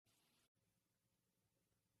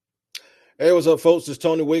Hey, what's up, folks? It's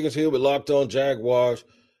Tony Wiggins here with Locked On Jaguars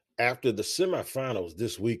after the semifinals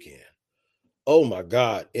this weekend. Oh, my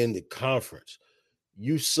God, in the conference,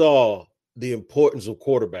 you saw the importance of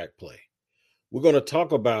quarterback play. We're going to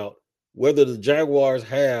talk about whether the Jaguars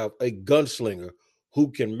have a gunslinger who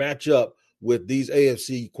can match up with these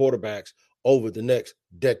AFC quarterbacks over the next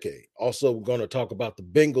decade. Also, we're going to talk about the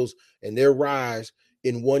Bengals and their rise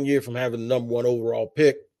in 1 year from having the number one overall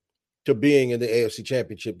pick to being in the AFC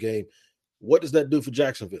Championship game. What does that do for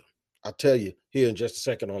Jacksonville? I'll tell you here in just a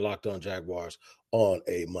second on Locked On Jaguars on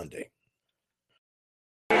a Monday.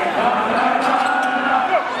 You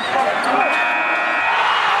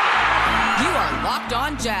are Locked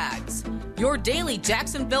On Jags, your daily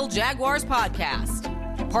Jacksonville Jaguars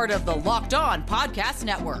podcast. Part of the Locked On Podcast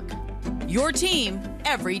Network, your team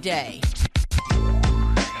every day.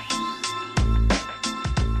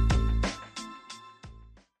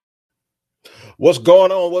 What's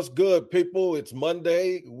going on? What's good, people? It's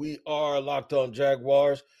Monday. We are Locked On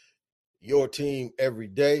Jaguars, your team every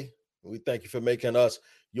day. We thank you for making us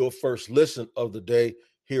your first listen of the day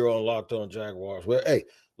here on Locked On Jaguars. Well, hey,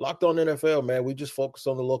 Locked On NFL, man, we just focus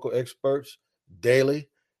on the local experts daily,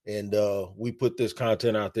 and we put this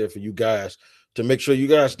content out there for you guys to make sure you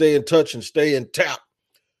guys stay in touch and stay in tap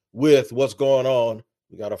with what's going on.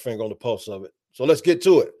 We got our finger on the pulse of it. So let's get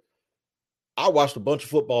to it. I watched a bunch of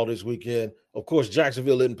football this weekend. Of course,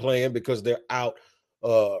 Jacksonville isn't playing because they're out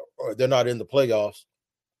or they're not in the playoffs.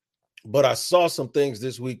 But I saw some things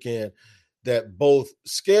this weekend that both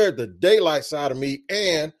scared the daylights out of me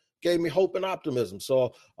and gave me hope and optimism.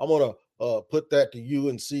 So I'm going to put that to you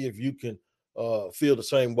and see if you can feel the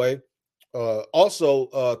same way.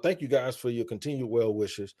 Also, thank you guys for your continued well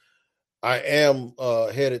wishes. I am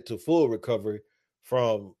headed to full recovery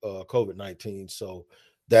from COVID-19. So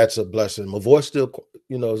that's a blessing. My voice still,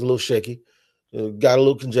 is a little shaky. Got a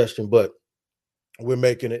little congestion, but we're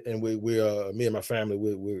making it. And we me and my family,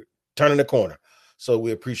 we're turning the corner. So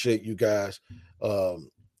we appreciate you guys for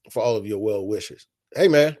all of your well wishes. Hey,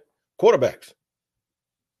 man, quarterbacks.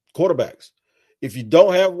 If you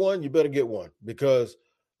don't have one, you better get one because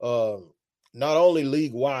not only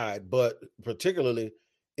league-wide, but particularly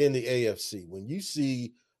in the AFC, when you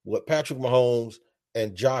see what Patrick Mahomes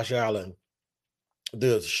and Josh Allen,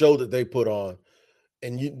 the show that they put on,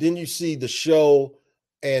 and then you see the show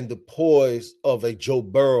and the poise of a Joe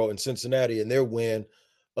Burrow in Cincinnati and their win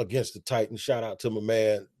against the Titans. Shout out to my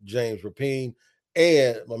man, James Rapine,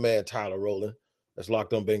 and my man, Tyler Rowland. That's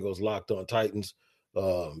Locked On Bengals, Locked On Titans.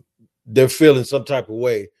 They're feeling some type of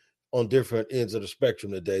way on different ends of the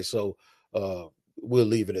spectrum today. So we'll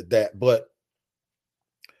leave it at that. But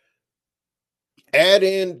add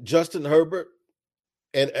in Justin Herbert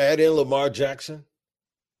and add in Lamar Jackson.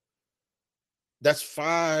 That's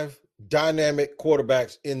 5 dynamic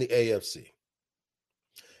quarterbacks in the AFC.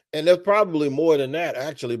 And there's probably more than that,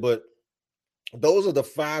 actually, but those are the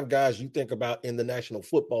 5 guys you think about in the National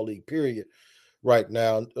Football League, period, right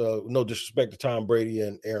now. No disrespect to Tom Brady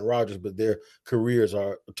and Aaron Rodgers, but their careers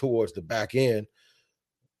are towards the back end.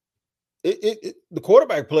 The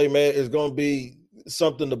quarterback play, man, is going to be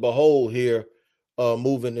something to behold here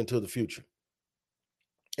moving into the future.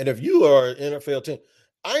 And if you are an NFL team,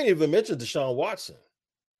 I ain't even mentioned Deshaun Watson.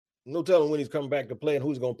 No telling when he's coming back to play and who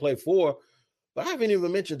he's going to play for. But I haven't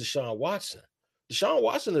even mentioned Deshaun Watson. Deshaun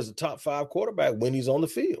Watson is a top 5 quarterback when he's on the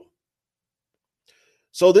field.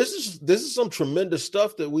 So this is some tremendous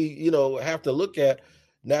stuff that we, have to look at,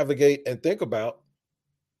 navigate, and think about.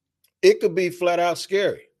 It could be flat out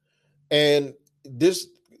scary. And this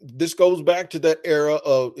goes back to that era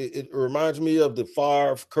of, it reminds me of the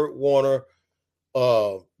Favre, Kurt Warner,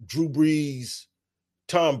 Drew Brees,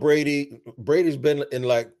 Tom Brady. Brady's been in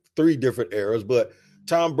like 3 different eras, but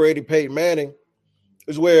Tom Brady, Peyton Manning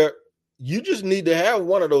is where you just need to have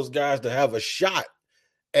one of those guys to have a shot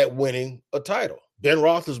at winning a title. Ben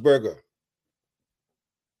Roethlisberger,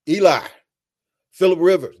 Eli, Phillip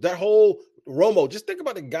Rivers, that whole Romo. Just think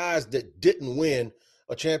about the guys that didn't win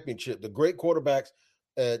a championship, the great quarterbacks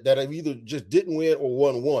that have either just didn't win or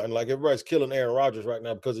won one. Like everybody's killing Aaron Rodgers right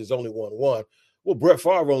now because he's only won one. Well, Brett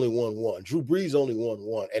Favre only won one. Drew Brees only won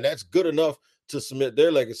one. And that's good enough to cement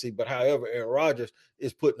their legacy. But however, Aaron Rodgers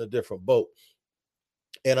is put in a different boat.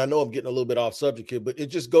 And I know I'm getting a little bit off subject here, but it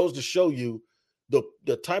just goes to show you the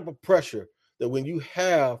type of pressure that when you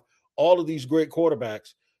have all of these great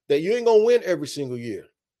quarterbacks, that you ain't going to win every single year.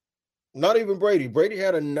 Not even Brady. Brady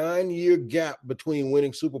had a 9-year gap between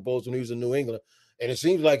winning Super Bowls when he was in New England. And it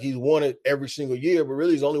seems like he's won it every single year, but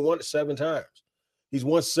really he's only won it 7 times. He's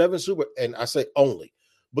won 7 Super, and I say only,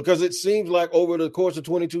 because it seems like over the course of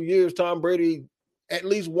 22 years, Tom Brady at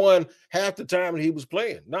least won half the time that he was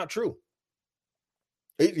playing. Not true.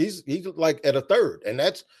 He's like at a third, and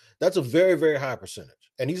that's a very, very high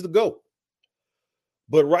percentage, and he's the GOAT.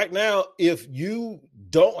 But right now, if you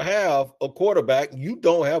don't have a quarterback, you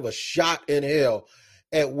don't have a shot in hell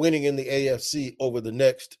at winning in the AFC over the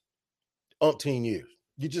next umpteen years.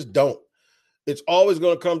 You just don't. It's always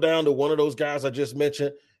going to come down to one of those guys I just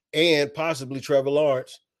mentioned, and possibly Trevor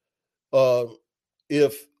Lawrence,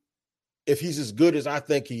 if he's as good as I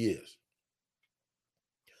think he is.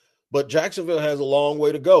 But Jacksonville has a long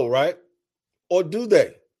way to go, right? Or do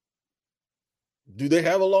they? Do they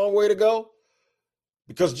have a long way to go?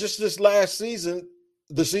 Because just this last season,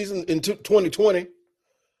 the season in 2020,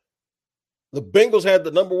 the Bengals had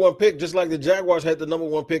the number one pick, just like the Jaguars had the number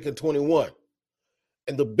one pick in 21.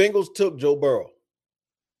 And the Bengals took Joe Burrow,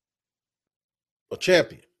 a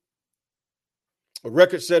champion, a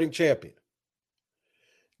record-setting champion.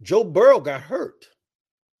 Joe Burrow got hurt.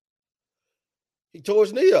 He tore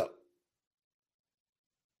his knee up.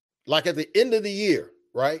 Like at the end of the year,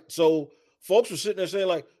 right? So folks were sitting there saying,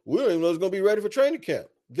 like, we don't even know he's going to be ready for training camp.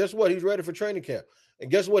 Guess what? He's ready for training camp. And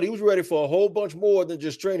guess what? He was ready for a whole bunch more than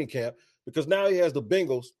just training camp, because now he has the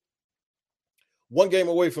Bengals one game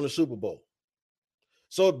away from the Super Bowl.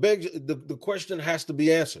 So it begs, the question has to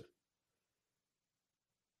be answered.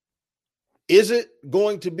 Is it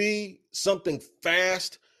going to be something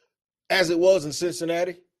fast as it was in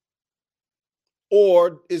Cincinnati?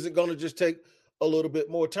 Or is it going to just take a little bit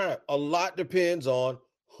more time? A lot depends on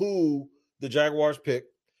who the Jaguars pick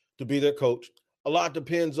to be their coach. A lot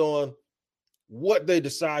depends on what they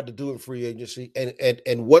decide to do in free agency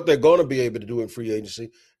and what they're going to be able to do in free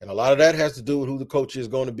agency. And a lot of that has to do with who the coach is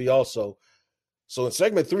going to be also. So in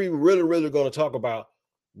segment 3, we're really, really going to talk about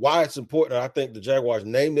why it's important. I think the Jaguars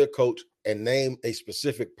name their coach and name a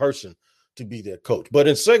specific person to be their coach. But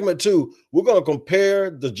in segment 2, we're going to compare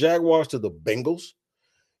the Jaguars to the Bengals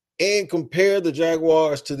and compare the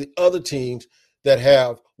Jaguars to the other teams that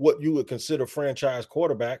have what you would consider franchise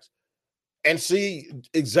quarterbacks, and see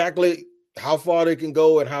exactly how far they can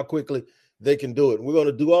go and how quickly they can do it. We're going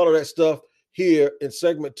to do all of that stuff here in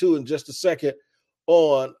segment 2 in just a second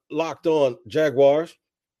on Locked On Jaguars.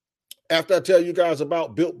 After I tell you guys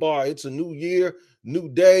about Built Bar, it's a new year, new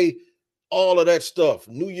day, all of that stuff,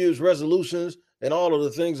 New Year's resolutions, and all of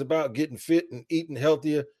the things about getting fit and eating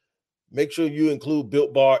healthier. Make sure you include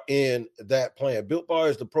Built Bar in that plan. Built Bar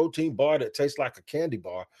is the protein bar that tastes like a candy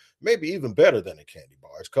bar, maybe even better than a candy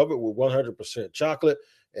bar. It's covered with 100% chocolate,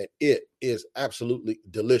 and it is absolutely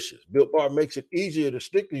delicious. Built Bar makes it easier to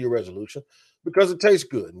stick to your resolution because it tastes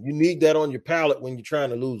good. You need that on your palate when you're trying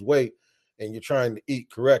to lose weight and you're trying to eat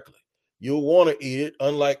correctly. You'll want to eat it,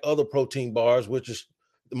 unlike other protein bars, which is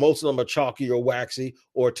most of them are chalky or waxy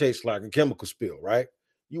or taste like a chemical spill, right?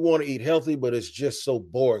 You want to eat healthy, but it's just so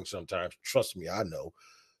boring sometimes. Trust me, I know.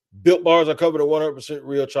 Built Bars are covered in 100%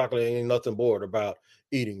 real chocolate. Ain't nothing bored about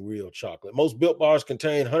eating real chocolate. Most Built Bars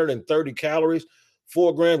contain 130 calories,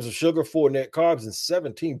 4 grams of sugar, 4 net carbs, and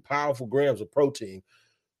 17 powerful grams of protein.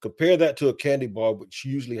 Compare that to a candy bar, which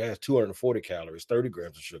usually has 240 calories, 30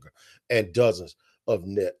 grams of sugar, and dozens of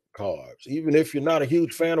net carbs. Even if you're not a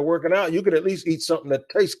huge fan of working out, you can at least eat something that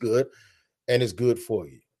tastes good and is good for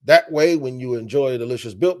you. That way, when you enjoy a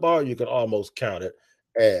delicious Built Bar, you can almost count it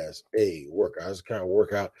as a workout. It's the kind of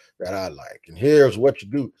workout that I like. And here's what you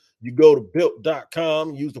do. You go to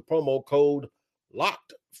built.com, use the promo code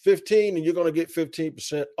LOCKED15, and you're going to get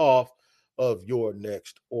 15% off of your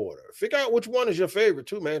next order. Figure out which one is your favorite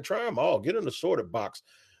too, man. Try them all. Get in the sorted box.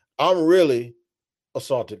 I'm really a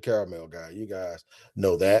salted caramel guy. You guys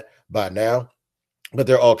know that by now. But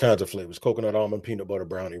there are all kinds of flavors: coconut, almond, peanut butter,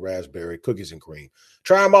 brownie, raspberry, cookies, and cream.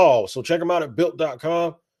 Try them all. So check them out at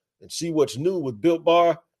built.com and see what's new with Built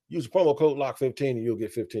Bar. Use the promo code LOCK15 and you'll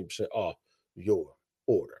get 15% off your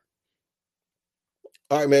order.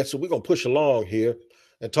 All right, man. So we're going to push along here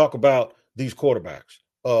and talk about these quarterbacks.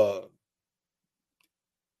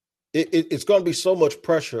 It's going to be so much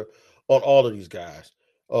pressure on all of these guys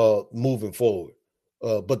moving forward.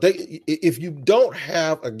 But if you don't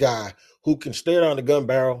have a guy who can stare down the gun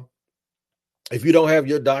barrel, if you don't have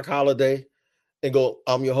your Doc Holliday and go,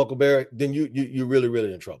 I'm your Huckleberry, then you're really,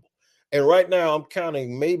 really in trouble. And right now I'm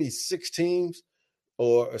counting maybe 6 teams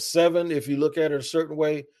or 7, if you look at it a certain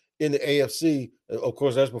way, in the AFC. Of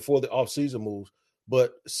course, that's before the offseason moves,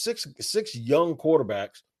 but six young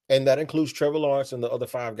quarterbacks, and that includes Trevor Lawrence and the other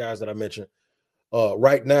 5 guys that I mentioned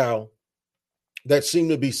right now, that seem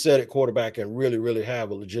to be set at quarterback and really, really have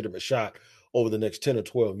a legitimate shot over the next 10 or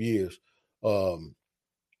 12 years. And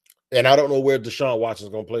I don't know where Deshaun Watson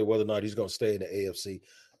is going to play, whether or not he's going to stay in the AFC.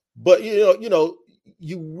 But, you know,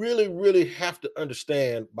 you really, really have to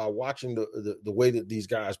understand by watching the way that these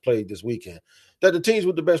guys played this weekend that the teams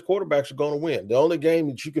with the best quarterbacks are going to win. The only game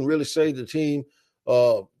that you can really say the team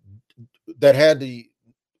that had the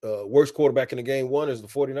worst quarterback in the game won is the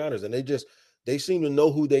 49ers, and they seem to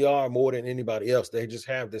know who they are more than anybody else. They just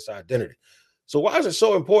have this identity. So why is it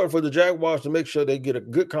so important for the Jaguars to make sure they get a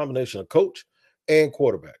good combination of coach and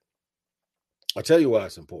quarterback? I'll tell you why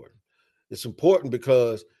it's important. It's important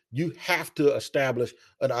because you have to establish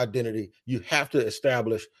an identity. You have to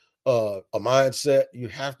establish a mindset. You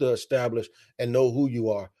have to establish and know who you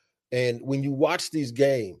are. And when you watch these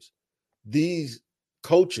games, these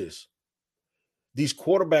coaches, these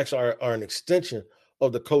quarterbacks are an extension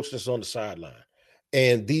of the coach that's on the sideline.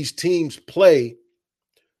 And these teams play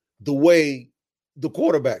the way the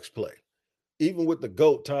quarterbacks play. Even with the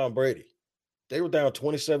GOAT, Tom Brady, they were down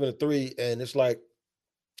 27-3, and it's like,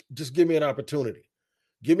 just give me an opportunity.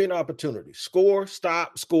 Give me an opportunity. Score,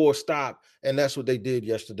 stop. And that's what they did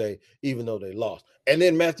yesterday, even though they lost. And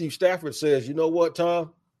then Matthew Stafford says, you know what,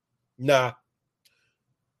 Tom? Nah.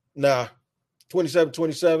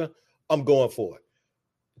 27-27, I'm going for it.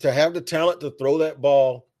 To have the talent to throw that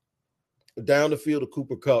ball down the field of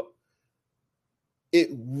Cooper Kupp, it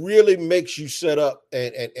really makes you set up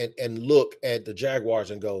and look at the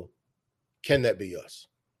Jaguars and go, can that be us?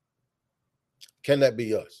 Can that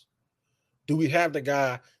be us? Do we have the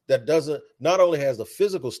guy that not only has the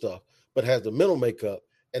physical stuff, but has the mental makeup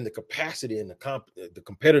and the capacity and the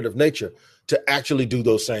competitive nature to actually do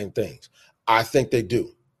those same things? I think they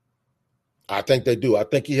do. I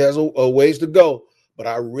think he has a ways to go, but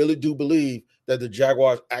I really do believe that the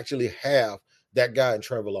Jaguars actually have that guy in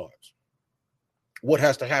Trevor Lawrence. What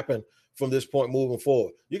has to happen from this point moving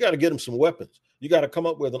forward? You got to get him some weapons. You got to come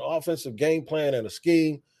up with an offensive game plan and a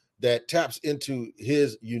scheme that taps into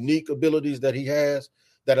his unique abilities that he has,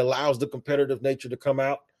 that allows the competitive nature to come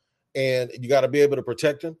out, and you got to be able to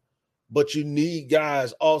protect him. But you need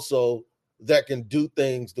guys also that can do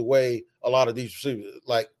things the way a lot of these receivers,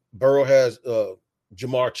 like Burrow has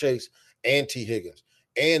Jamar Chase and T. Higgins,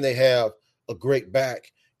 and they have a great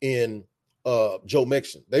back in Joe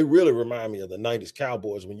Mixon. They really remind me of the 90s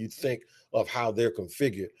Cowboys when you think of how they're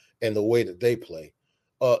configured and the way that they play.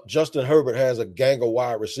 Justin Herbert has a gang of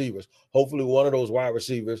wide receivers. Hopefully one of those wide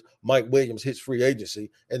receivers, Mike Williams, hits free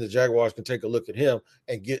agency, and the Jaguars can take a look at him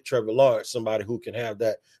and get Trevor Lawrence, somebody who can have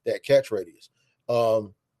that catch radius.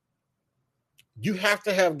 You have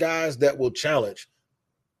to have guys that will challenge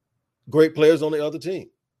great players on the other team.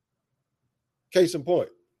 Case in point,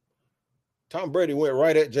 Tom Brady went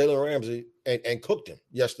right at Jalen Ramsey and cooked him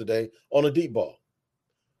yesterday on a deep ball.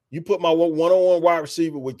 You put my one-on-one wide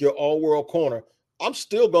receiver with your all-world corner, I'm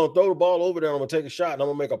still going to throw the ball over there. I'm going to take a shot, and I'm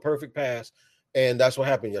going to make a perfect pass, and that's what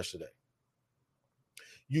happened yesterday.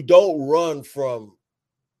 You don't run from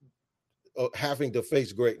having to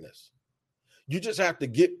face greatness. You just have to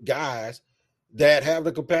get guys that have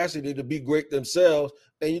the capacity to be great themselves,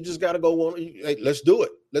 and you just got to go on. Hey, let's do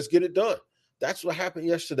it. Let's get it done. That's what happened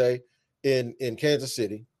yesterday in Kansas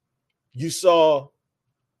City. You saw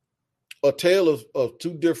a tale of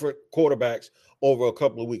two different quarterbacks over a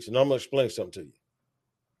couple of weeks, and I'm going to explain something to you.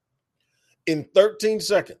 In 13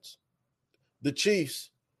 seconds, the Chiefs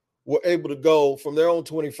were able to go from their own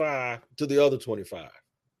 25 to the other 25.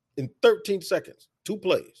 In 13 seconds, 2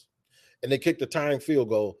 plays. And they kicked the tying field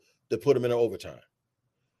goal to put them in overtime.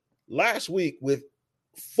 Last week, with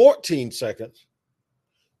 14 seconds,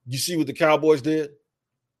 you see what the Cowboys did?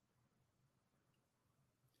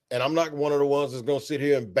 And I'm not one of the ones that's going to sit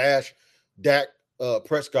here and bash Dak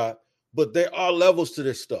Prescott, but there are levels to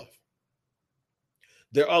this stuff.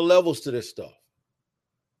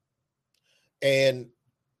 And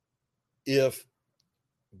if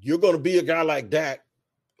you're going to be a guy like Dak,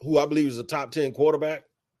 who I believe is a top 10 quarterback,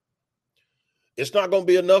 it's not going to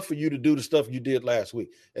be enough for you to do the stuff you did last week.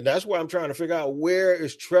 And that's why I'm trying to figure out where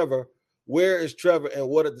is Trevor and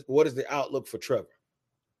what is the outlook for Trevor?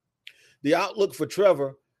 The outlook for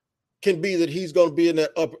Trevor can be that he's going to be in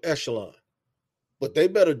that upper echelon. But they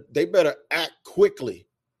better act quickly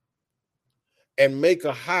and make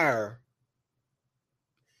a hire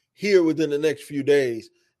here within the next few days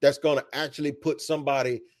that's going to actually put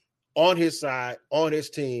somebody on his side, on his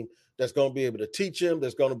team, that's going to be able to teach him,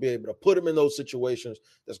 that's going to be able to put him in those situations,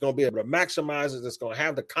 that's going to be able to maximize it, that's going to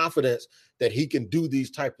have the confidence that he can do these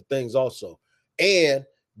type of things also, and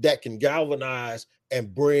that can galvanize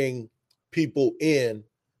and bring people in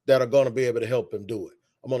that are going to be able to help him do it.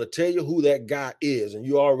 I'm going to tell you who that guy is, and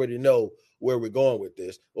you already know where we're going with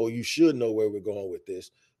this, or you should know where we're going with this,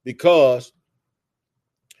 because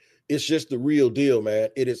it's just the real deal, man.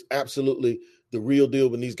 It is absolutely the real deal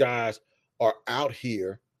when these guys are out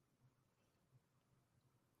here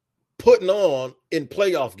putting on in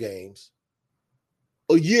playoff games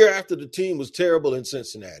a year after the team was terrible in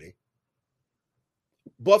Cincinnati.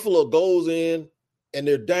 Buffalo goes in and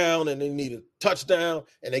they're down and they need a touchdown,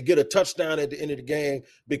 and they get a touchdown at the end of the game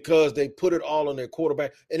because they put it all on their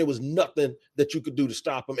quarterback, and it was nothing that you could do to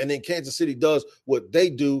stop them. And then Kansas City does what they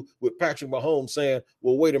do with Patrick Mahomes saying,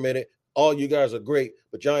 well, wait a minute, all you guys are great,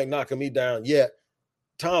 but y'all ain't knocking me down yet.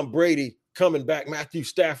 Tom Brady coming back, Matthew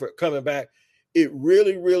Stafford coming back. It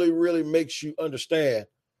really, really, really makes you understand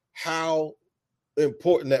how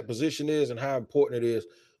important that position is and how important it is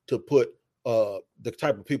to put the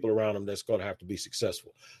type of people around them that's going to have to be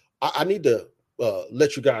successful. I need to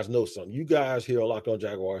let you guys know something. You guys here on Locked On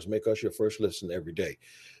Jaguars make us your first listen every day.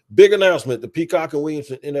 Big announcement. The Peacock and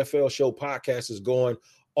Williamson NFL Show podcast is going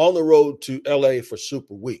on the road to LA for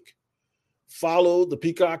Super Week. Follow the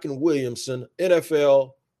Peacock and Williamson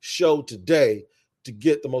NFL Show today to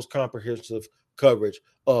get the most comprehensive coverage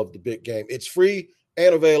of the big game. It's free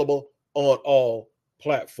and available on all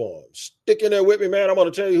platforms. Stick in there with me, man. I'm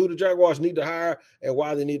going to tell you who the Jaguars need to hire and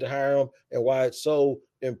why they need to hire them and why it's so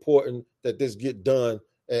important that this get done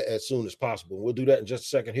as soon as possible. We'll do that in just a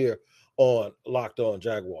second here on Locked On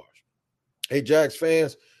Jaguars. Hey, Jags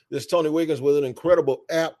fans, this is Tony Wiggins with an incredible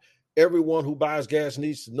app everyone who buys gas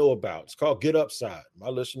needs to know about. It's called Get Upside. My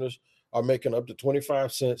listeners are making up to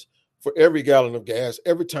 25 cents for every gallon of gas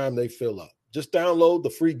every time they fill up. Just download the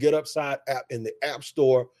free Get Upside app in the App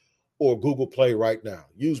Store or Google Play right now.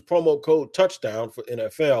 Use promo code Touchdown for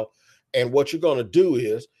NFL, and what you're going to do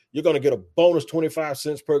is you're going to get a bonus 25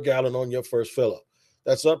 cents per gallon on your first fill up.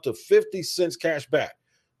 That's up to 50 cents cash back.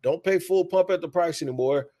 Don't pay full pump at the price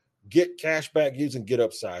anymore. Get cash back using Get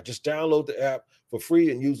Upside. Just download the app for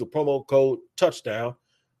free and use the promo code Touchdown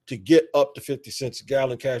to get up to 50 cents a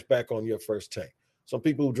gallon cash back on your first tank. Some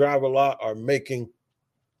people who drive a lot are making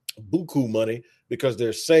buku money because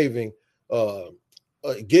they're saving,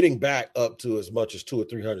 getting back up to as much as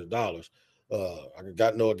 $200 or $300.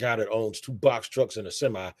 I know a guy that owns 2 box trucks and a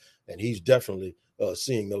semi, and he's definitely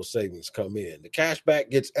seeing those savings come in. The cash back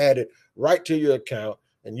gets added right to your account,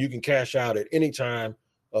 and you can cash out at any time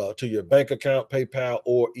to your bank account, PayPal,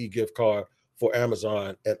 or e-gift card for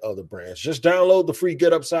Amazon and other brands. Just download the free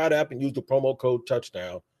Get Upside app and use the promo code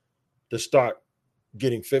Touchdown to start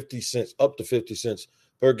getting 50 cents, up to 50 cents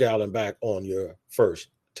per gallon back on your first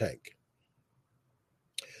tank.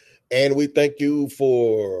 And we thank you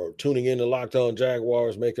for tuning in to Locked On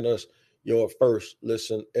Jaguars, making us your first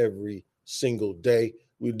listen every single day.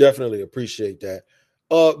 We definitely appreciate that.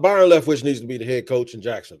 Byron Leftwich needs to be the head coach in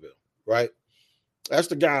Jacksonville, right? That's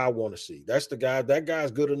the guy I want to see. That's the guy. That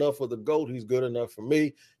guy's good enough for the GOAT. He's good enough for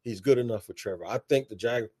me. He's good enough for Trevor. I think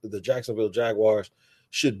the Jacksonville Jaguars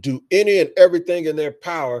should do any and everything in their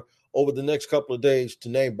power over the next couple of days to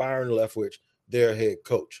name Byron Leftwich their head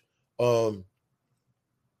coach. I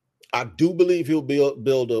do believe he'll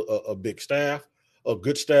build a big staff, a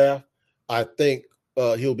good staff. I think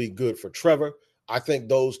he'll be good for Trevor. I think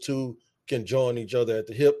those two can join each other at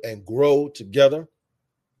the hip and grow together.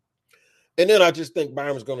 And then I just think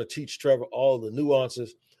Byron's going to teach Trevor all the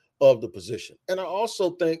nuances of the position. And I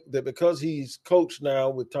also think that because he's coached now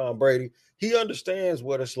with Tom Brady, he understands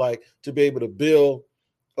what it's like to be able to build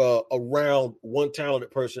around one talented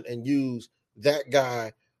person and use that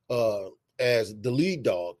guy as the lead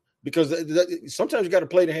dog. Because sometimes you got to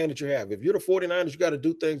play the hand that you have. If you're the 49ers, you got to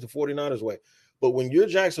do things the 49ers way. But when you're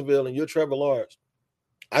Jacksonville and you're Trevor Lawrence,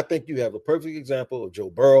 I think you have a perfect example of Joe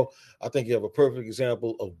Burrow. I think you have a perfect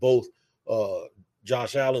example of both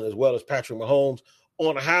Josh Allen as well as Patrick Mahomes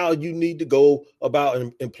on how you need to go about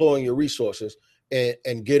employing your resources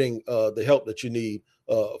and getting the help that you need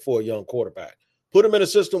for a young quarterback. Put him in a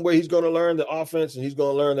system where he's going to learn the offense, and he's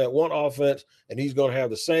going to learn that one offense, and he's going to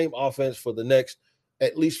have the same offense for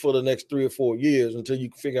at least for the next 3 or 4 years until you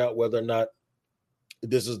can figure out whether or not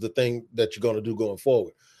this is the thing that you're going to do going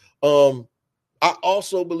forward. I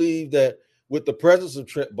also believe that with the presence of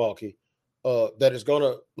Trent Baalke, that it's going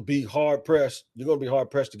to be hard-pressed. You're going to be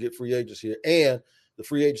hard-pressed to get free agents here. And the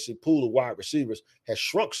free agency pool of wide receivers has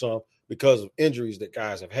shrunk some because of injuries that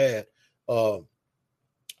guys have had.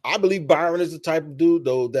 I believe Byron is the type of dude,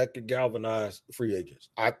 though, that could galvanize free agents.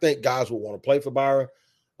 I think guys will want to play for Byron.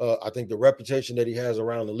 I think the reputation that he has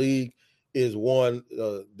around the league is one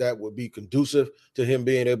that would be conducive to him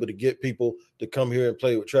being able to get people to come here and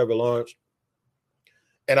play with Trevor Lawrence.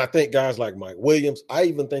 And I think guys like Mike Williams, I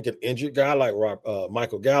even think an injured guy like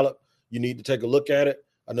Michael Gallup, you need to take a look at it.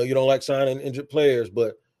 I know you don't like signing injured players,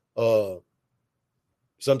 but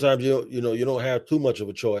sometimes you don't have too much of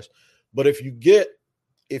a choice. But if you get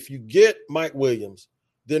Mike Williams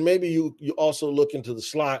then maybe you also look into the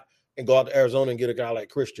slot and go out to Arizona and get a guy like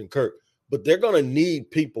Christian Kirk. But they're going to need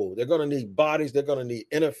people. They're going to need bodies. They're going to need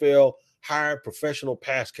NFL hired professional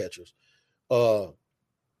pass catchers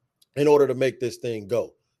in order to make this thing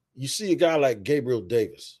go. You see a guy like Gabriel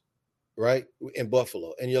Davis, right, in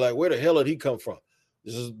Buffalo, and you're like, where the hell did he come from?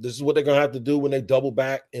 This is what they're going to have to do when they double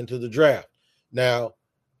back into the draft. Now,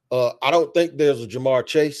 I don't think there's a Jamar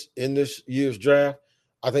Chase in this year's draft.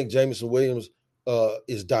 I think Jameson Williams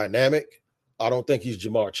is dynamic. I don't think he's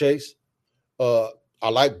Jamar Chase. I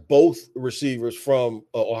like both receivers from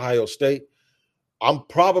Ohio State. I'm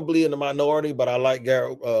probably in the minority, but I like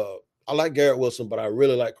Garrett Wilson, but I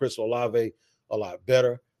really like Chris Olave a lot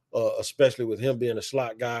better, especially with him being a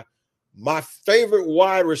slot guy. My favorite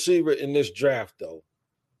wide receiver in this draft, though,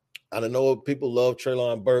 I know people love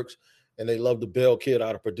Treylon Burks and they love the Bell kid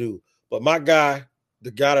out of Purdue, but my guy,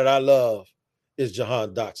 the guy that I love, is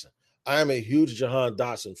Jahan Dotson. I am a huge Jahan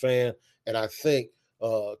Dotson fan, and I think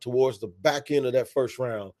towards the back end of that first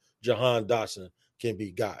round, Jahan Dotson can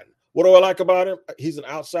be gotten. What do I like about him? He's an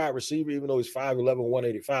outside receiver, even though he's 5'11",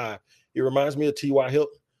 185. He reminds me of T.Y.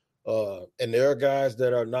 Hilton. And there are guys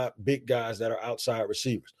that are not big guys that are outside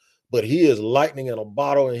receivers. But he is lightning in a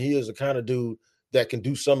bottle, and he is the kind of dude that can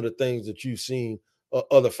do some of the things that you've seen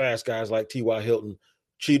other fast guys like T.Y. Hilton.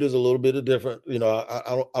 Cheetah's a little bit different. You know,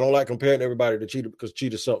 I don't like comparing everybody to Cheetah because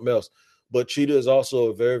Cheetah's something else. But Cheetah is also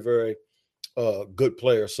a very, very good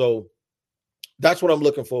player. So that's what I'm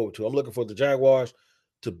looking forward to. I'm looking for the Jaguars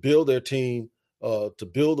to build their team, to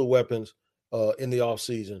build the weapons in the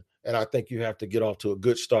offseason. And I think you have to get off to a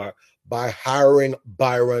good start by hiring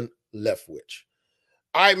Byron Leftwich.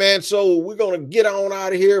 All right, man. So we're going to get on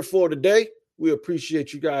out of here for today. We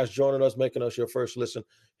appreciate you guys joining us, making us your first listen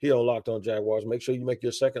here on Locked On Jaguars. Make sure you make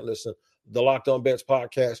your second listen, the Locked On Bets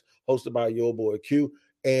podcast, hosted by your boy Q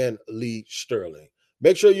and Lee Sterling.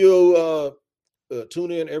 Make sure you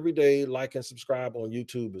tune in every day, like and subscribe on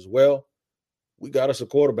YouTube as well. We got us a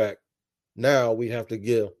quarterback. Now we have to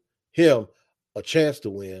give him a chance to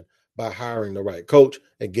win by hiring the right coach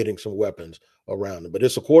and getting some weapons around him. But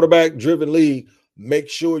it's a quarterback-driven league. Make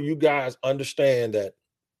sure you guys understand that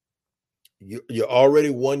you're already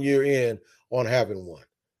 1 year in on having one.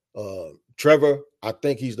 Trevor, I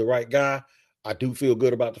think he's the right guy. I do feel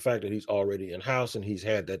good about the fact that he's already in-house and he's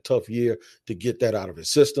had that tough year to get that out of his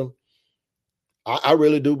system. I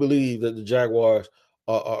really do believe that the Jaguars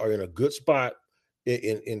are in a good spot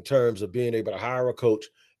in terms of being able to hire a coach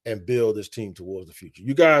and build this team towards the future.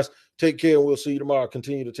 You guys take care, and we'll see you tomorrow.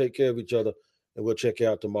 Continue to take care of each other, and we'll check you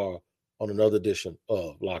out tomorrow on another edition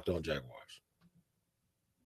of Locked On Jaguars.